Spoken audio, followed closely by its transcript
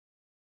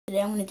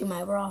Today I'm gonna do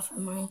my Raw for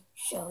my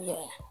show,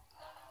 yeah.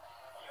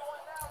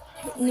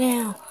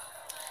 Now,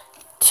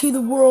 to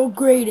the world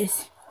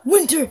greatest,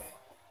 Winter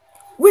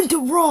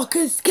Raw,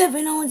 cause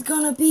Kevin Owens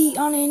gonna be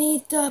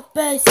underneath the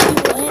best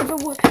people ever,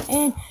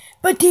 and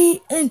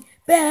Buddy and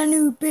Bad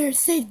New Bear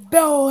say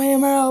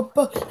Bellhammer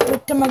elbow every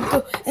time I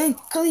go, and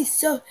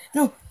Kalisto,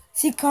 no,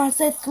 Seacon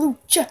says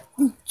Lucha,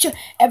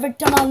 every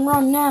time I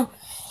run now.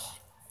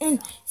 And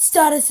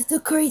status is the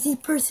crazy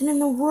person in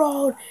the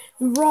world.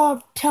 Raw,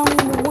 tell me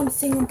the one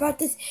thing about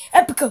this.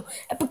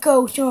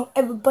 Epico, show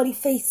everybody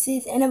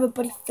faces, and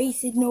everybody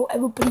faces know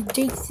everybody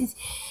faces.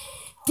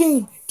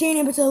 Dane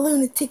Abbott's a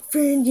lunatic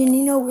fringe, and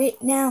you know it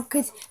now,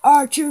 cause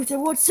R-Truth,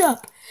 what's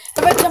up?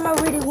 Every time I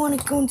really want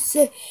to go and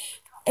say,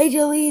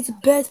 AJ Lee is the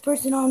best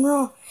person on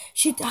Raw.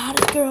 She's the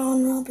hottest girl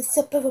on Raw,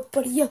 except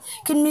everybody else.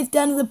 Cause Miz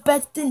down is the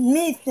best than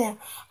Miz now.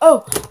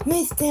 Oh,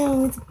 Miz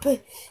down is the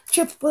best.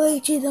 Triple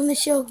H is on the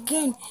show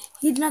again.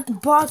 He's not the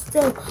boss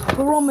though, but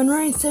Roman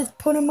Reigns says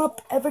put him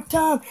up every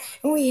time.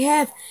 And we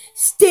have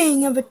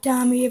Sting every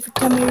time we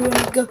want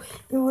to go.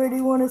 You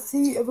really want to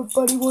see,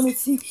 everybody want to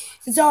see.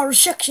 It's our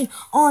section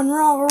on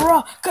Raw,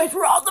 cause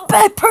we're all the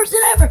best person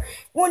ever.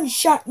 One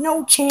shot,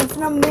 no chance,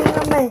 and I'm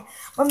man.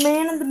 My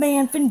man and the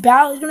man, Finn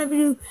Balor's gonna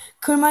do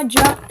my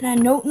job, and I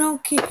don't know,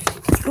 kid.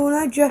 It's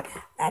gonna drop,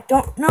 I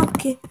don't know,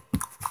 kid.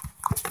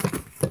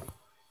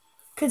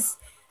 Cause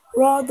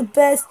Raw the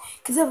best,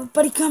 cause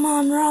everybody come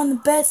on Raw the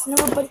best, and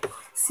everybody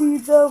see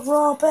the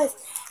Raw best.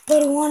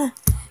 But I wanna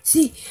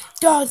see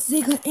Dolph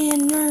Ziggler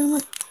and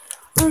Roman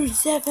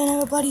Rusev, and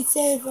everybody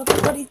says,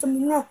 everybody tell me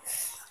no.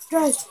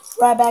 Guys,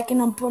 Ryback,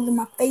 and I'm putting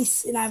my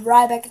face, and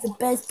Ryback is the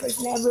best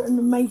person ever in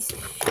the mace,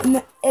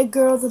 and the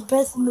girls are the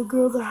best, and the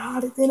girls are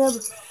hotter than ever.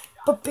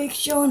 But Big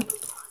Show and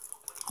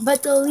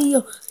Beto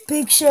Leo,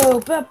 Big Show.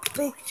 But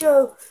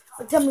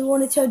tell me,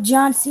 want to tell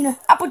John Cena,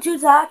 Apple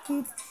Juice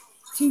Hockey,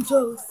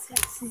 Tito,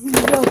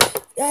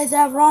 guys,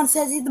 that Ron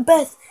says he's the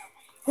best.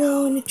 You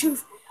know, and the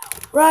truth,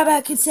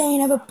 Ryback is saying,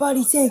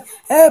 everybody saying,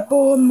 hey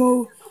boy,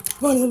 move,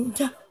 one of them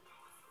time.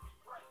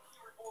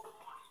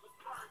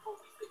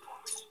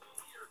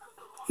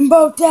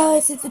 Bo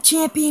Dallas is the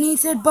champion, he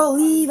said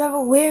believe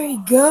everywhere he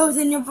goes,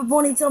 and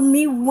everybody told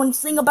me one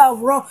thing about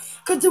Raw,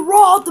 cause the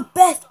Raw the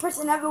best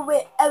person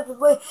everywhere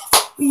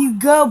you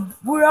go,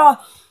 we're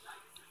all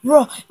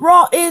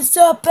Raw is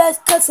the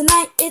best, cause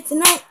tonight it's the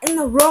night, and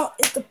the Raw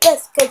is the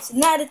best, cause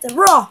tonight it's the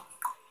Raw.